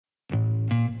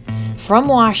From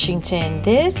Washington,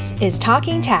 this is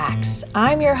Talking Tax.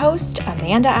 I'm your host,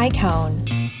 Amanda Icone.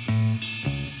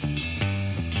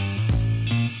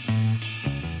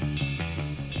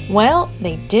 Well,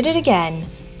 they did it again.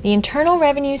 The Internal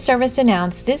Revenue Service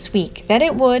announced this week that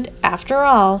it would, after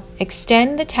all,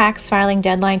 extend the tax filing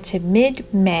deadline to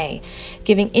mid-May,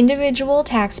 giving individual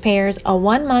taxpayers a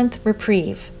 1-month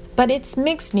reprieve. But it's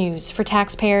mixed news for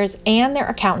taxpayers and their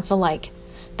accountants alike.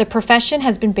 The profession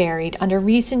has been buried under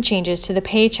recent changes to the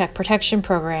Paycheck Protection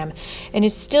Program and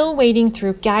is still wading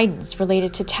through guidance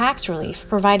related to tax relief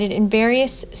provided in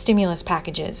various stimulus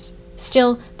packages.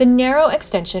 Still, the narrow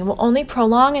extension will only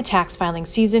prolong a tax filing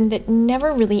season that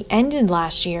never really ended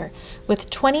last year,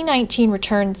 with 2019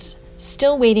 returns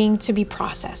still waiting to be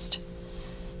processed.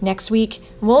 Next week,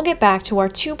 we'll get back to our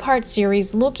 2-part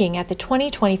series looking at the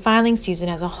 2020 filing season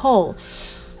as a whole.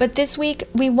 But this week,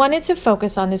 we wanted to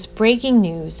focus on this breaking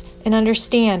news and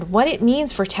understand what it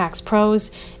means for tax pros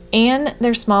and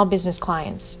their small business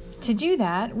clients. To do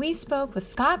that, we spoke with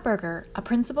Scott Berger, a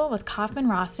principal with Kaufman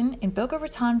Rawson in Boca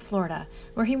Raton, Florida,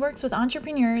 where he works with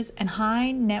entrepreneurs and high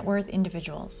net worth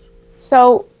individuals.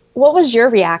 So, what was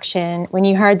your reaction when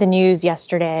you heard the news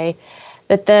yesterday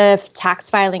that the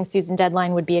tax filing season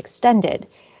deadline would be extended?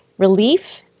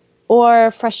 Relief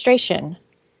or frustration?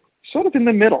 Sort of in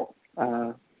the middle.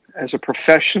 As a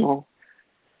professional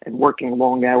and working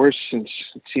long hours since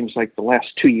it seems like the last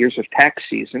 2 years of tax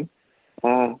season,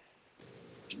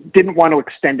 didn't want to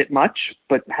extend it much,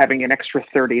 but having an extra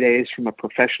 30 days from a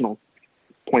professional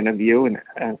point of view and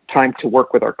time to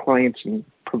work with our clients and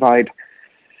provide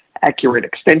accurate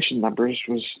extension numbers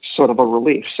was sort of a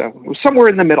relief. So it was somewhere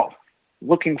in the middle.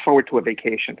 Looking forward to a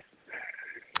vacation.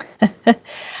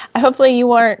 Hopefully you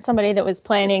weren't somebody that was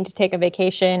planning to take a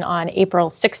vacation on April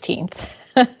 16th.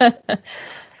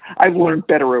 I've learned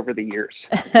better over the years.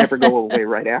 Never go away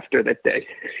right after that day.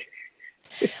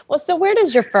 Well, so where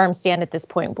does your firm stand at this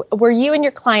point? Were you and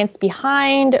your clients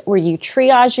behind? Were you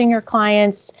triaging your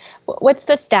clients? What's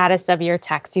the status of your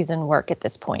tax season work at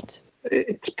this point?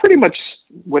 It's pretty much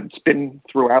what it's been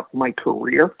throughout my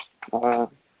career.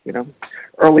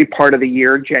 Early part of the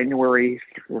year, January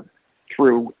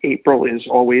through April is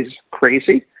always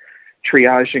crazy,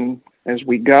 triaging as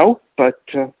we go, but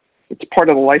it's part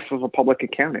of the life of a public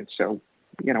accountant. So,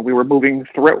 we were moving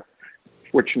through.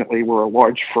 Fortunately, we're a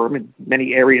large firm in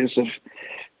many areas of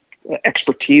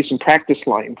expertise and practice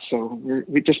lines. So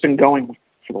we've just been going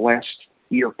for the last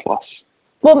year plus.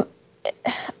 Well,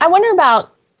 I wonder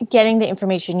about getting the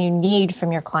information you need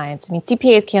from your clients. I mean,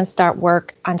 CPAs can't start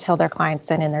work until their clients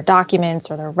send in their documents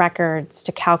or their records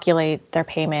to calculate their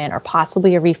payment or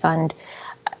possibly a refund.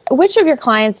 Which of your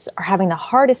clients are having the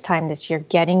hardest time this year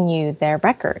getting you their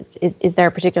records? Is there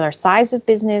a particular size of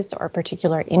business or a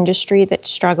particular industry that's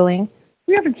struggling?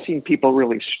 We haven't seen people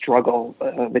really struggle.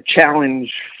 The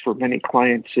challenge for many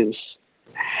clients is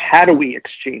how do we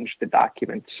exchange the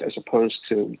documents as opposed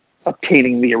to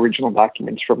obtaining the original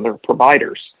documents from their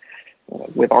providers.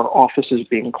 With our offices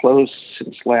being closed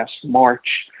since last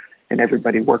March and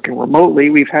everybody working remotely,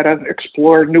 we've had to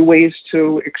explore new ways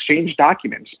to exchange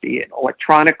documents, be it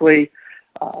electronically,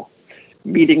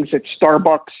 meetings at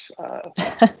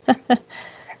Starbucks,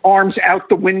 arms out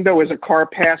the window as a car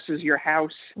passes your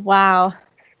house. Wow.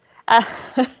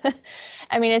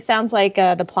 I mean, it sounds like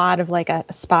the plot of like a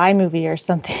spy movie or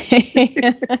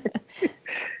something.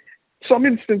 Some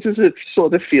instances it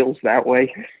sort of feels that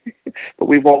way, but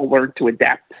we've all learned to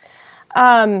adapt.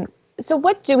 So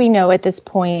what do we know at this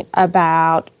point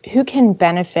about who can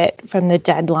benefit from the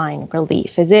deadline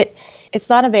relief? It's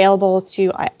not available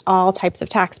to all types of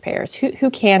taxpayers. Who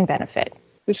can benefit?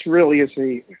 This really is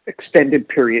a extended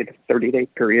period, 30-day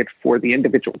period for the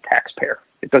individual taxpayer.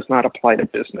 It does not apply to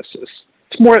businesses.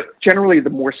 It's more generally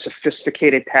the more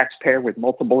sophisticated taxpayer with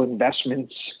multiple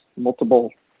investments,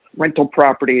 multiple rental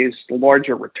properties, the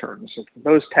larger returns.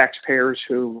 Those taxpayers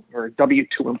who are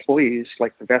W-2 employees,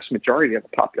 like the vast majority of the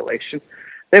population,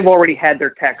 they've already had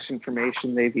their tax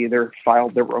information. They've either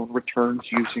filed their own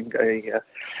returns using a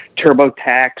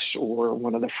TurboTax or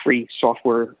one of the free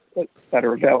software that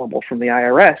are available from the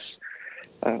IRS.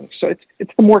 So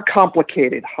it's the more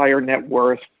complicated, higher net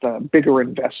worth, bigger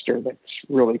investor that's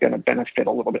really going to benefit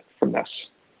a little bit from this.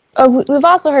 We've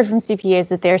also heard from CPAs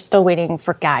that they're still waiting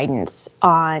for guidance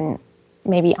on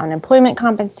maybe unemployment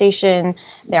compensation.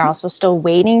 They're also still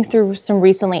waiting through some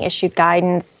recently issued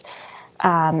guidance,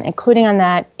 including on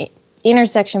that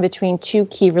intersection between two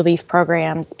key relief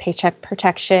programs, Paycheck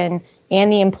Protection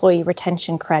and the Employee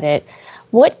Retention Credit.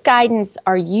 What guidance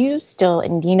are you still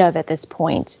in need of at this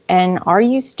point? And are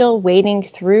you still wading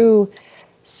through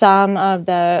some of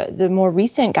the more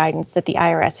recent guidance that the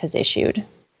IRS has issued?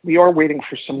 we are waiting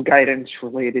for some guidance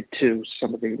related to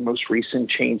some of the most recent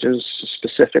changes,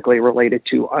 specifically related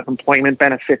to unemployment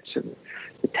benefits and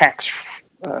the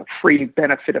tax-free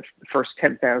benefit of the first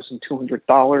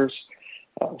 $10,200.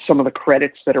 Some of the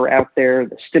credits that are out there,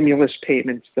 the stimulus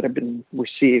payments that have been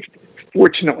received.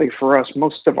 Fortunately for us,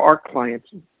 most of our clients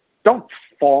don't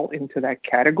fall into that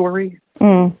category.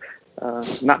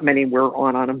 Not many were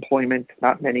on unemployment.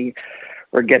 Not many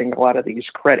are getting a lot of these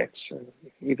credits.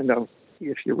 Even though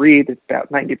if you read,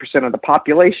 about 90% of the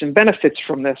population benefits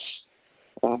from this.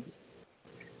 I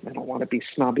don't want to be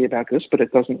snobby about this, but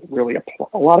it doesn't really apply.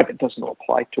 A lot of it doesn't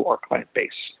apply to our client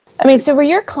base. I mean, so were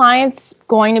your clients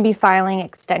going to be filing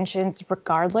extensions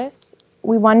regardless?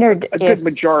 We wondered a good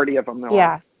majority of them, though.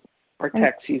 Yeah. Our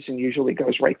tax season usually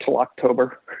goes right till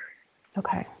October.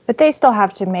 Okay. But they still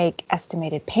have to make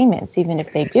estimated payments, even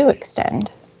if they do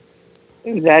extend.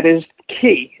 That is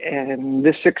key. And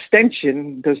this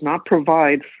extension does not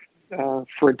provide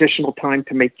for additional time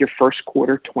to make your first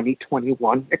quarter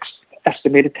 2021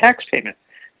 estimated tax payment.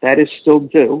 That is still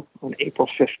due on April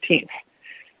 15th.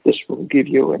 This will give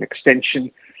you an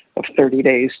extension of 30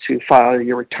 days to file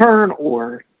your return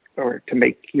or to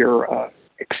make your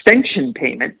extension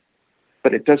payment,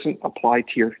 but it doesn't apply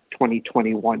to your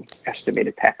 2021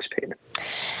 estimated tax payment.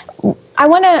 I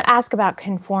want to ask about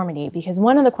conformity, because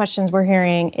one of the questions we're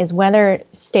hearing is whether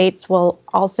states will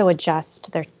also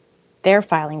adjust their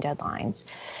filing deadlines.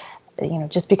 You know,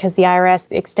 just because the IRS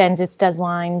extends its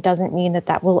deadline doesn't mean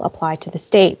that will apply to the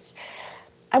states.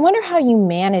 I wonder how you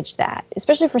manage that,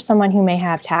 especially for someone who may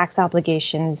have tax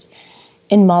obligations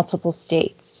in multiple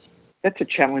states. That's a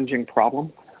challenging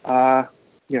problem.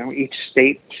 Each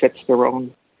state sets their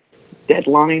own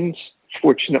deadlines.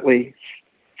 Fortunately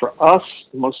for us,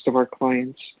 most of our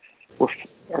clients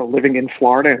are living in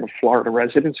Florida and are Florida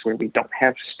residents where we don't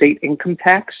have state income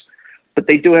tax, but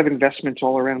they do have investments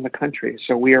all around the country.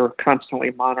 So we are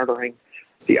constantly monitoring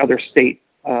the other state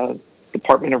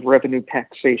Department of Revenue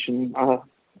taxation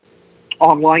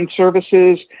online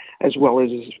services, as well as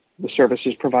the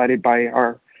services provided by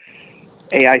our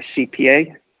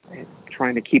AICPA, and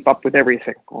trying to keep up with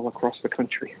everything all across the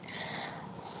country.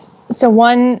 So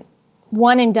one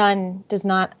and done does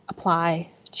not apply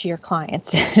to your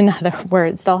clients. In other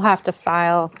words, they'll have to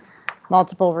file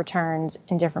multiple returns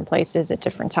in different places at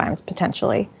different times,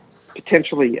 potentially.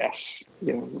 Potentially, yes.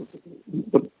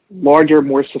 The larger,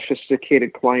 more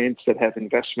sophisticated clients that have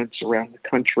investments around the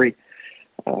country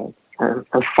are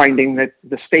finding that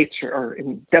the states are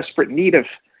in desperate need of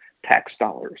tax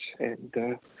dollars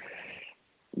and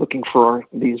looking for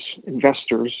these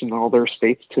investors in all their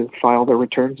states to file their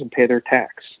returns and pay their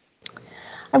tax.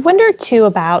 I wonder, too,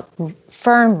 about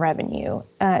firm revenue.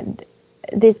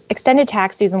 The extended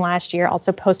tax season last year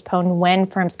also postponed when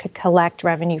firms could collect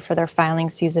revenue for their filing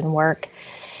season work.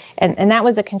 And that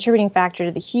was a contributing factor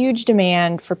to the huge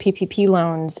demand for PPP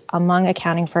loans among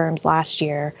accounting firms last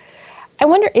year. I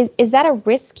wonder, is that a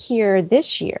risk here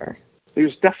this year?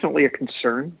 There's definitely a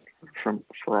concern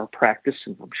for our practice,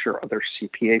 and I'm sure other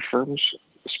CPA firms,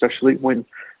 especially when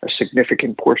a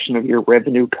significant portion of your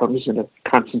revenue comes in a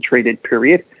concentrated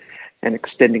period, and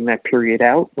extending that period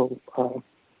out will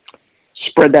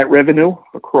spread that revenue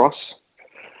across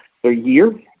the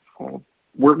year.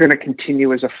 We're going to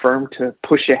continue as a firm to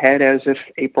push ahead as if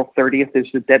April 30th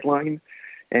is the deadline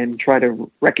and try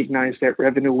to recognize that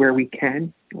revenue where we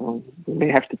can. We may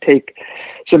have to take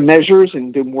some measures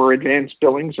and do more advanced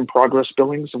billings and progress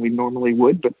billings than we normally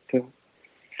would, but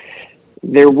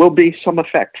there will be some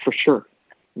effect for sure.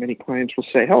 Many clients will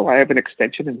say, I have an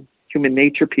extension, and human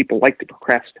nature, people like to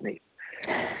procrastinate.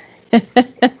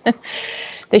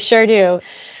 They sure do.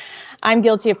 I'm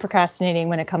guilty of procrastinating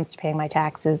when it comes to paying my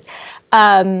taxes.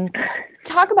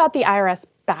 Talk about the IRS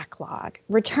backlog.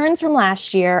 Returns from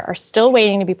last year are still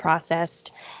waiting to be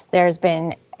processed. There's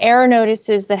been error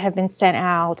notices that have been sent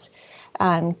out.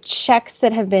 Checks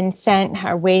that have been sent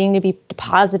are waiting to be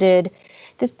deposited.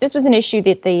 This was an issue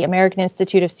that the American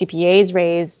Institute of CPAs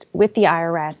raised with the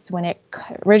IRS when it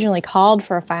originally called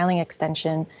for a filing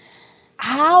extension.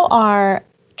 How are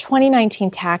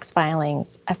 2019 tax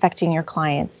filings affecting your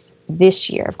clients this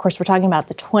year? Of course, we're talking about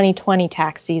the 2020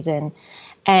 tax season,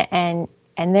 and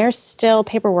there's still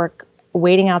paperwork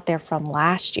waiting out there from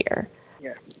last year.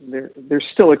 Yeah, there's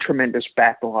still a tremendous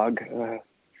backlog.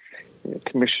 The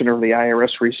commissioner of the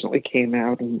IRS recently came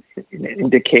out and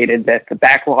indicated that the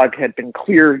backlog had been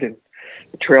cleared and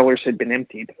the trailers had been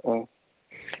emptied.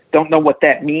 Don't know what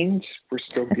that means. We're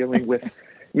still dealing with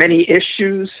many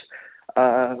issues.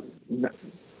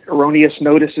 Erroneous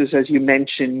notices, as you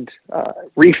mentioned,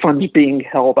 refunds being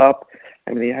held up.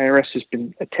 I mean, the IRS has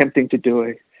been attempting to do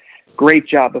a great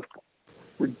job of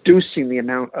reducing the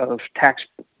amount of tax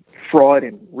fraud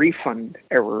and refund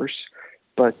errors,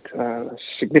 but a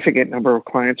significant number of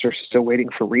clients are still waiting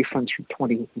for refunds from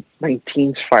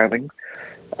 2019's filing.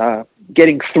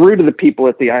 Getting through to the people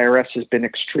at the IRS has been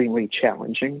extremely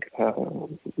challenging.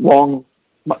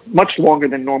 Much longer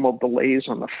than normal delays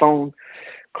on the phone.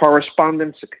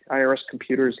 Correspondence, IRS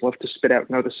computers love to spit out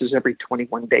notices every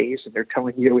 21 days, and they're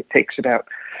telling you it takes about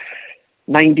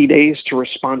 90 days to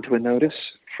respond to a notice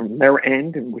from their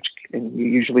end, and you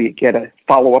usually get a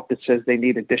follow-up that says they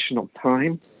need additional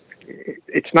time.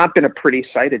 It's not been a pretty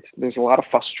sight. There's a lot of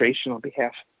frustration on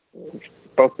behalf of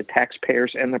both the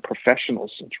taxpayers and the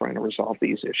professionals in trying to resolve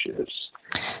these issues.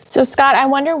 So, Scott, I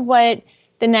wonder what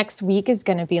the next week is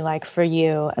going to be like for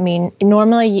you. I mean,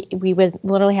 normally we would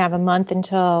literally have a month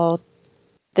until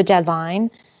the deadline.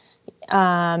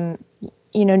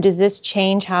 Does this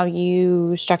change how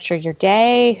you structure your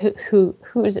day? Who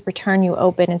does it return you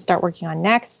open and start working on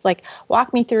next? Like,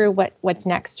 walk me through what's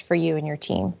next for you and your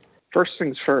team. First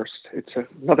things first, it's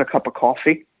another cup of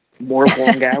coffee, more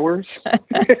long hours.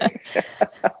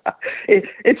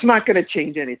 It's not going to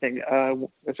change anything.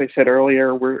 As I said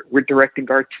earlier, we're directing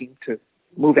our team to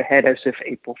move ahead as if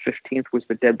April 15th was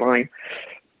the deadline,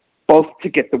 both to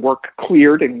get the work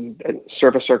cleared and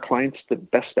service our clients the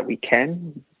best that we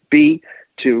can, B,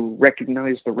 to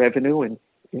recognize the revenue and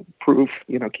improve,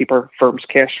 keep our firm's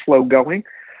cash flow going.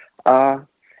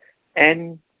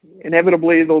 And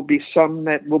inevitably, there'll be some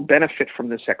that will benefit from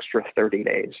this extra 30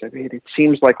 days. I mean, it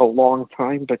seems like a long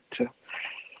time, but,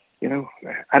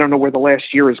 I don't know where the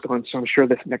last year has gone, so I'm sure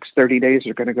the next 30 days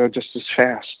are going to go just as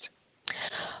fast.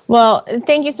 Well,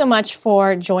 thank you so much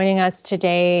for joining us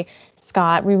today,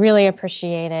 Scott. We really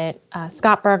appreciate it.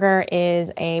 Scott Berger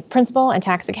is a principal and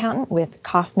tax accountant with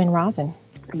Kaufman Rosen.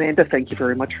 Amanda, thank you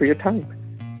very much for your time.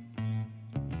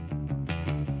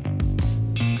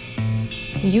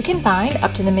 You can find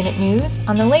up-to-the-minute news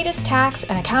on the latest tax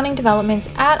and accounting developments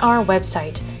at our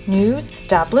website,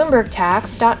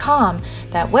 news.bloombergtax.com.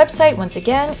 That website, once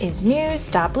again, is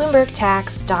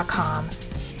news.bloombergtax.com.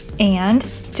 And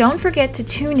don't forget to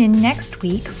tune in next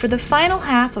week for the final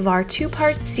half of our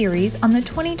two-part series on the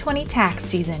 2020 tax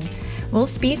season. We'll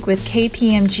speak with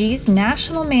KPMG's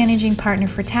National Managing Partner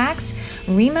for Tax,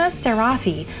 Rima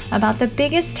Sarafi, about the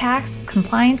biggest tax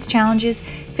compliance challenges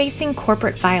facing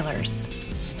corporate filers.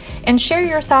 And share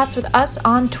your thoughts with us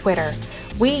on Twitter.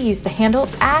 We use the handle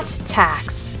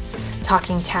 @tax.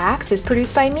 Talking Tax is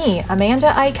produced by me,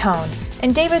 Amanda Icone,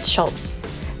 and David Schultz.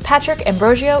 Patrick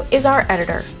Ambrosio is our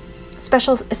editor.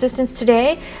 Special assistance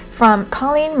today from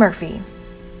Colleen Murphy.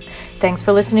 Thanks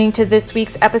for listening to this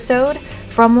week's episode.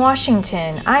 From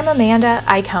Washington, I'm Amanda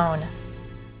Icone.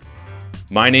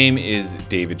 My name is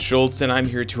David Schultz, and I'm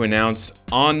here to announce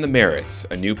On the Merits,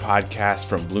 a new podcast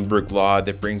from Bloomberg Law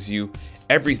that brings you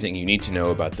everything you need to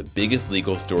know about the biggest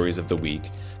legal stories of the week,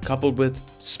 coupled with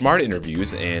smart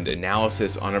interviews and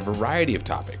analysis on a variety of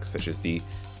topics, such as the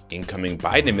incoming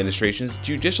Biden administration's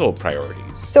judicial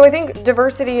priorities. So I think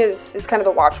diversity is kind of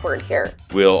the watchword here.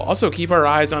 We'll also keep our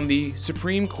eyes on the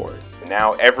Supreme Court.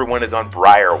 Now everyone is on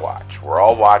Breyer watch. We're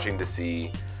all watching to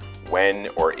see when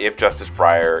or if Justice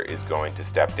Breyer is going to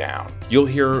step down. You'll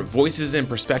hear voices and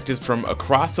perspectives from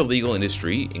across the legal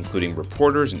industry, including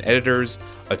reporters and editors,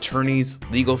 attorneys,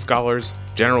 legal scholars,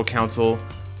 general counsel.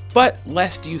 But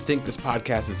lest you think this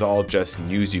podcast is all just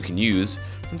news you can use,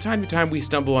 from time to time we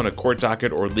stumble on a court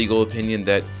docket or legal opinion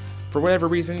that, for whatever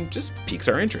reason, just piques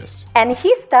our interest. And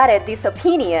he started this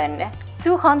opinion,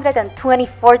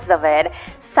 224th of it,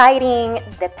 citing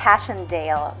the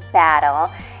Passchendaele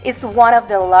battle. It's one of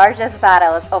the largest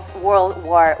battles of World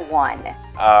War I.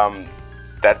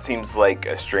 That seems like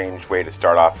a strange way to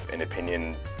start off an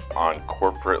opinion on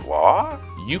corporate law.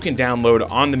 You can download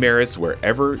On the Merits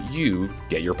wherever you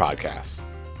get your podcasts.